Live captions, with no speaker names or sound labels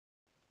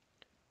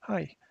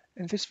Hi,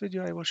 in this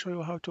video I will show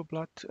you how to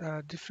plot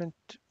different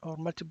or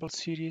multiple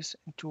series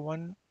into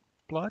one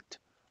plot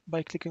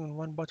by clicking on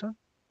one button.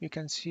 You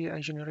can see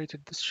I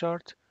generated this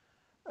chart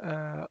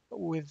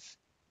with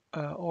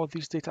all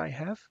these data I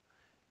have.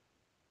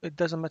 It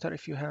doesn't matter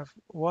if you have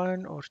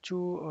one or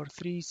two or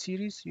three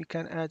series, you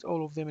can add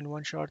all of them in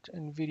one chart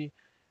in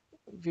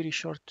very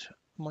short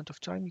amount of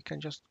time. You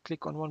can just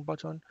click on one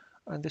button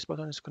and this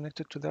button is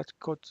connected to that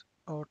code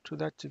or to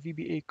that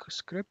VBA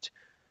script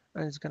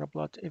and it's gonna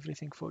plot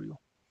everything for you.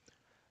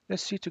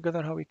 Let's see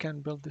together how we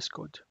can build this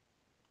code.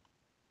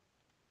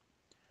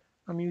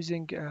 I'm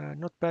using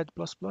Notepad++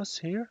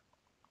 here.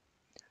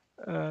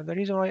 The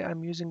reason why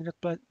I'm using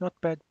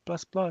Notepad++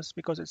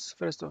 because it's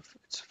first off,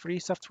 it's free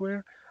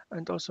software,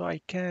 and also I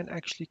can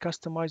actually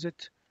customize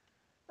it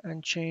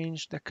and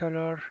change the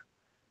color,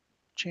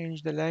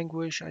 change the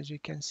language, as you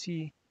can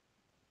see.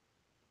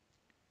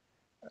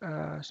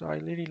 So I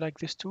really like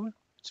this tool.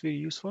 It's very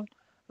useful.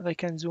 And I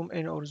can zoom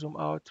in or zoom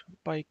out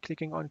by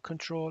clicking on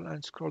Control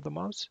and scroll the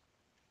mouse.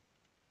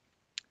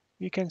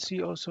 You can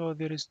see also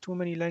there is too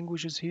many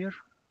languages here.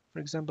 For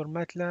example,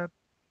 MATLAB,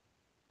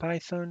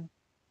 Python,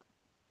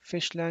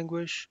 Fish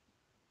language.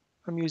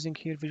 I'm using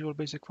here Visual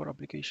Basic for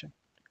application.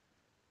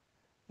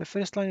 The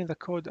first line in the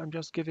code, I'm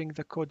just giving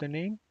the code a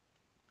name.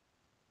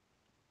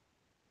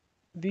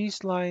 These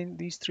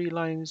three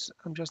lines,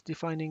 I'm just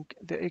defining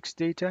the X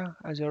data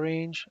as a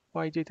range,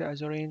 Y data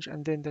as a range,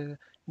 and then the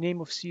name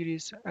of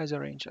series as a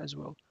range as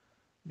well.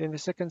 Then the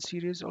second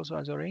series also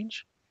as a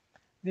range.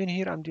 Then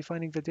here I'm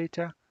defining the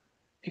data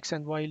X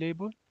and Y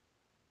label,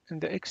 and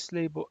the X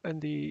label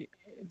and the,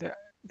 the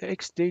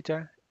X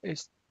data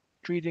is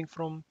reading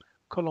from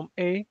column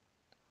A,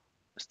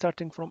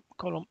 starting from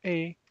column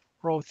A,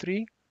 row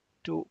 3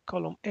 to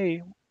column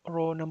A,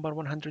 row number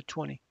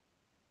 120.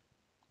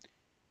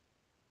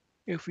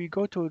 If we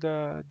go to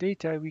the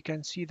data, we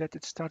can see that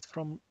it starts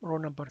from row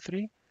number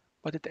 3,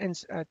 but it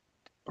ends at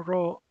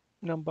row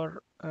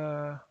number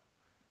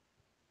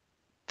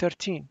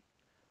 13.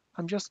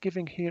 I'm just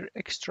giving here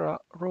extra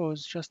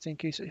rows just in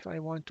case if I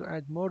want to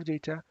add more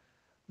data,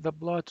 the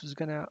plot is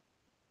gonna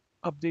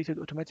update it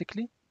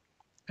automatically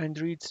and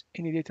reads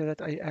any data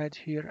that I add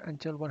here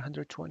until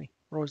 120,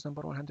 rows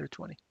number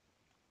 120.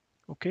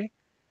 Okay,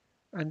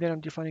 and then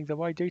I'm defining the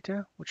Y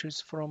data, which is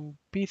from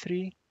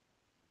P3,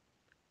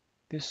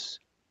 this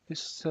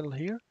cell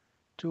here,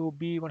 to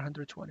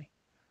B120.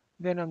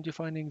 Then I'm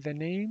defining the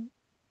name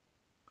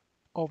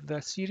of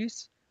the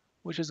series,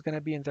 which is going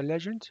to be in the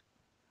legend,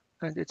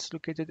 and it's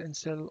located in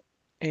cell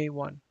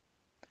A1.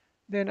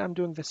 Then I'm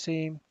doing the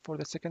same for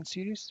the second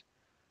series.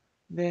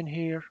 Then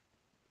here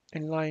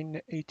in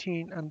line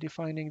 18, I'm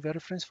defining the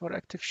reference for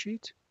active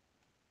sheet.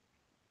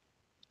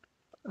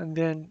 And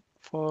then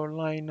for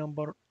line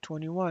number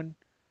 21,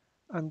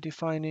 I'm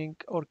defining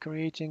or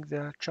creating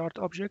the chart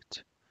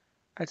object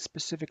at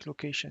specific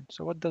location.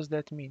 So what does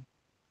that mean?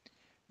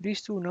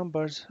 These two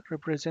numbers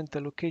represent the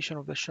location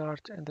of the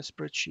chart and the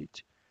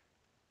spreadsheet.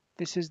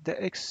 This is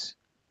the X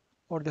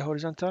or the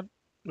horizontal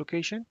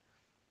location,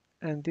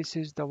 and this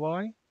is the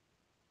Y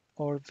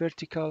or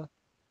vertical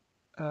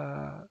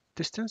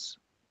distance,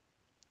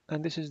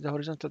 and this is the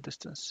horizontal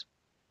distance.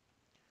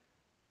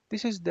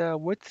 This is the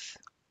width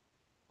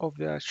of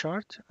the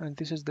chart, and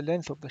this is the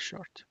length of the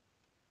chart.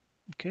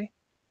 Okay.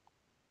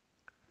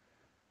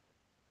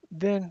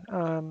 Then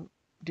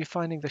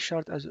defining the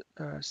chart as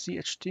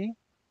CHT,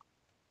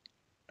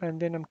 and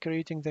then I'm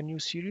creating the new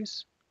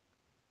series.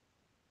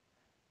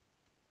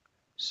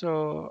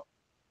 So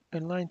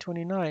in line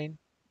 29,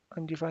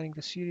 I'm defining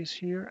the series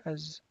here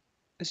as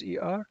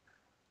SER,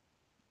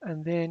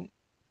 and then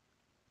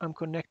I'm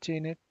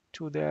connecting it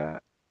to the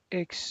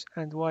X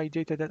and Y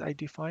data that I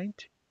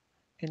defined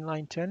in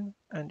line 10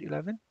 and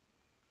 11.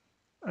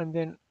 And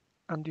then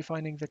I'm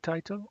defining the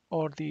title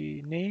or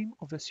the name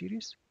of the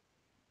series,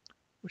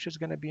 which is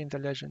going to be in the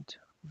legend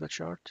of the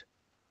chart.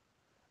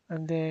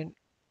 And then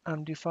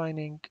I'm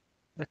defining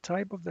the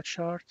type of the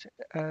chart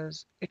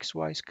as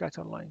XY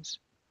scatter lines.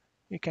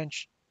 You can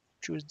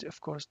choose, of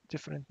course,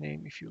 different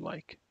name if you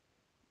like.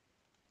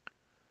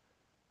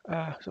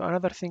 So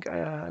another thing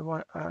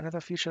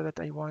another feature that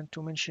I want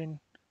to mention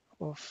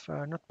of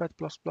Notepad++,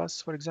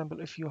 for example,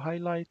 if you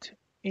highlight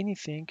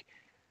anything,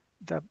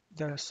 the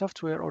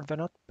software or the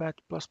Notepad++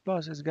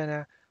 is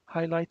gonna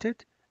highlight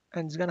it,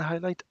 and it's gonna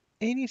highlight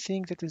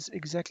anything that is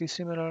exactly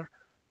similar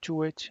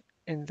to it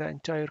in the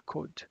entire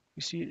code.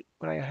 You see,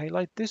 when I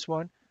highlight this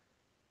one,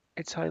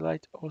 it's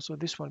highlight also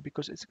this one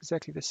because it's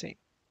exactly the same.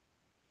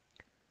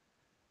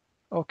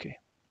 Okay.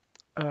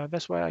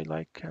 That's why I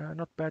like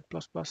Notepad++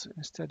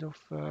 instead of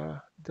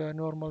the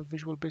normal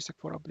Visual Basic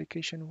for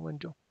application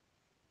window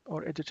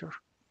or editor.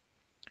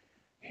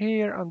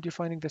 Here I'm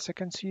defining the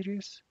second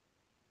series.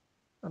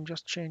 I'm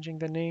just changing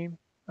the name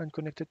and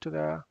connect it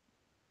to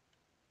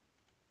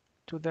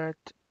that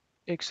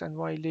X and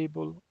Y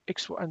label,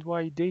 X and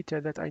Y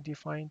data that I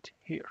defined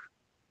here.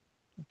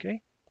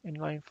 Okay, in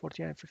line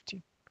 14 and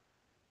 15,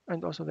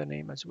 and also the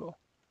name as well.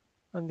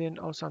 And then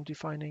also I'm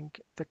defining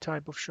the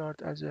type of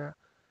chart as a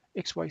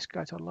XY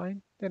scatter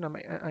line. Then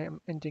I am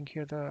ending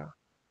here the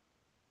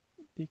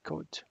the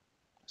code.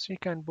 So you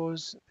can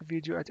pause the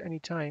video at any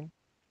time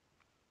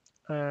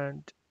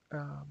and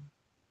um,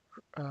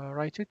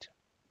 write it.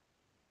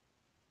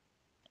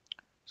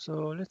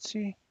 So let's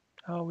see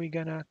how we're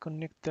gonna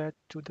connect that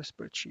to the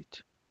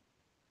spreadsheet.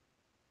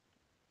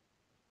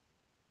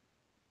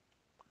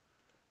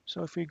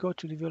 So if we go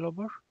to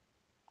developer,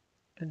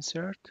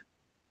 insert,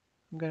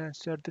 I'm gonna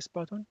insert this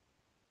button.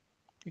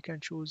 You can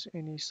choose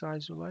any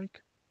size you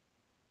like.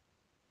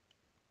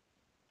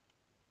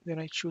 Then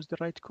I choose the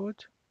right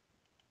code.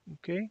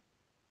 Okay.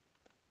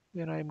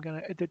 Then I'm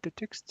gonna edit the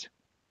text.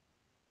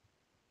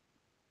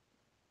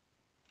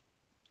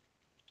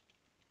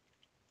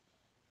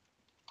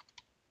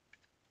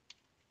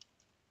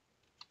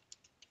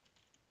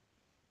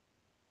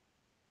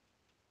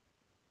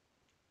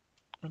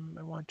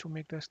 I want to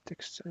make this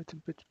text a little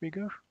bit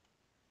bigger.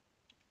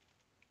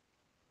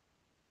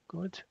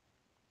 Good.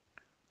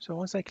 So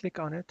once I click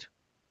on it,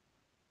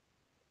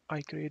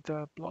 I create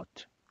the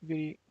plot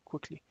very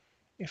quickly.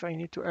 If I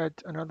need to add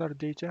another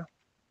data,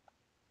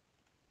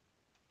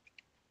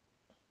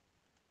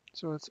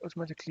 so it's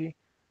automatically,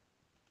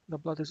 the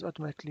plot is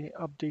automatically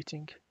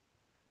updating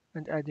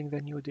and adding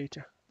the new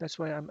data. That's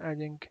why I'm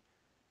adding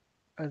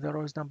the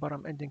rows number,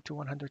 I'm adding to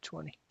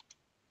 120.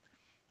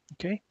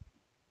 Okay.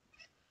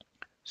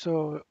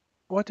 So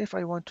what if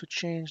I want to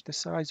change the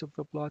size of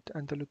the plot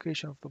and the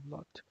location of the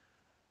plot?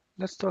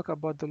 Let's talk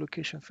about the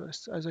location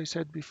first. As I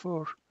said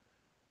before,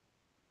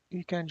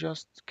 you can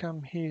just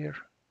come here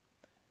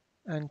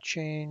and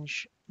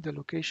change the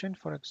location.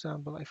 For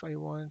example, if I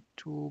want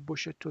to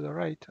push it to the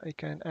right, I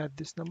can add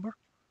this number.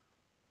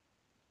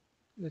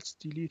 Let's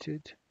delete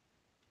it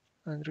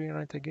and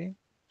rewrite again.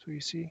 So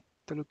you see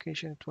the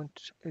location,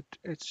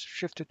 it's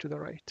shifted to the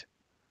right.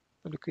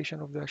 The location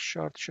of the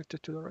chart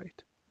shifted to the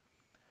right.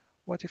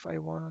 What if I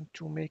want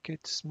to make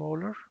it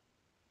smaller?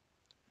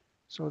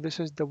 So this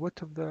is the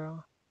width of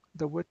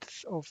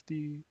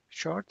the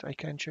chart. I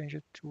can change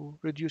it to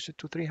reduce it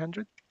to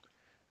 300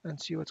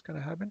 and see what's going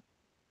to happen.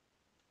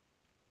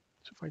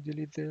 So if I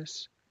delete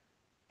this,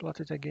 plot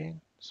it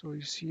again, so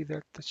you see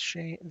that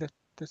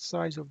the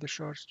size of the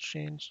chart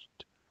changed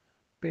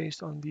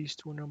based on these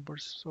two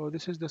numbers. So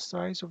this is the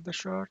size of the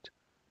chart,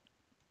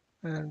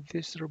 and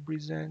this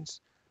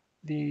represents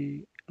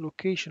the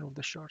location of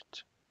the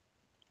chart.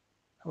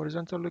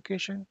 Horizontal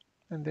location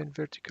and then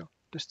vertical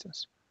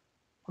distance.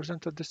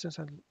 Horizontal distance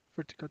and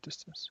vertical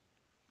distance.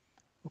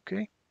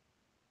 Okay.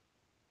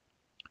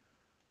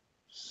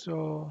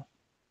 So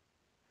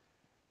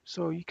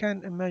you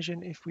can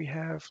imagine if we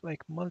have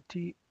like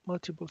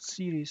multiple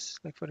series,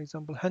 like for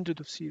example, hundred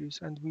of series,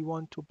 and we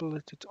want to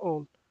bullet it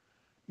all,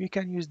 we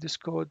can use this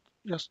code,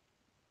 just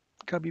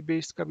copy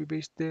paste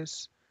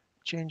this,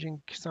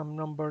 changing some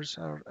numbers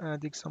or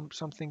adding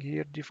something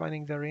here,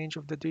 defining the range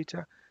of the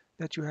data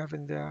that you have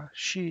in the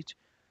sheet,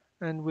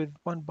 and with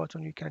one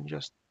button you can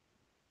just,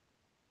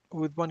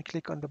 with one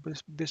click on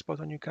this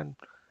button, you can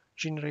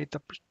generate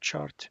the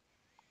chart.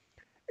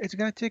 It's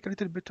gonna take a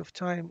little bit of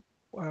time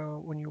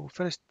when you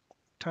first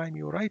time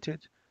you write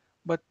it,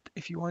 but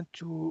if you want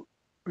to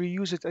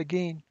reuse it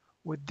again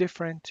with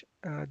different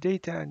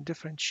data and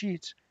different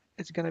sheets,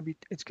 it's gonna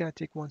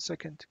take 1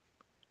 second,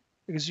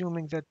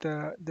 assuming that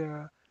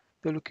the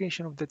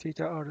location of the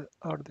data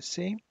are the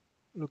same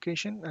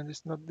location and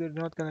they're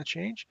not gonna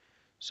change.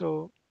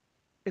 So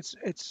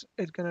it's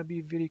gonna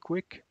be very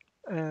quick,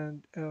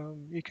 and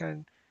you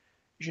can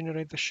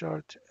generate the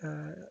chart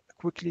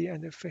quickly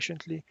and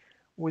efficiently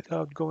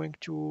without going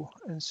to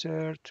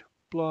insert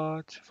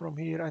plot from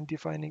here and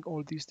defining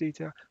all these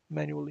data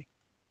manually.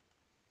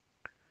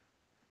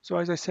 So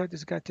as I said,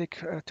 it's gonna take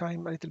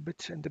time a little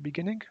bit in the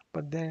beginning,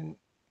 but then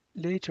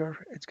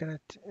later it's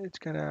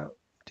gonna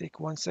take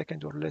 1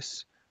 second or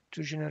less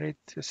to generate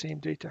the same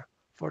data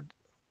for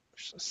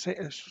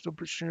to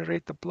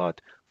generate the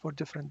plot for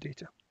different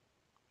data.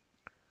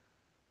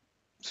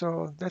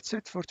 So that's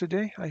it for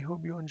today. I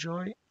hope you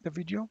enjoy the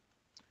video.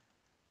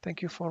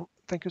 Thank you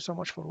so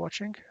much for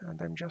watching,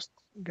 and I'm just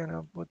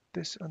gonna put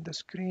this on the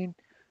screen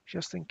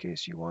just in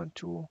case you want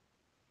to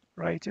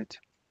write it.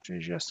 So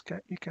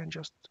you can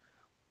just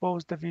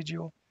pause the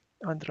video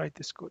and write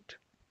this code.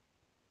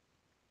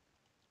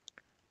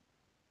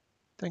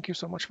 Thank you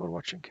so much for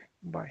watching.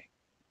 Bye.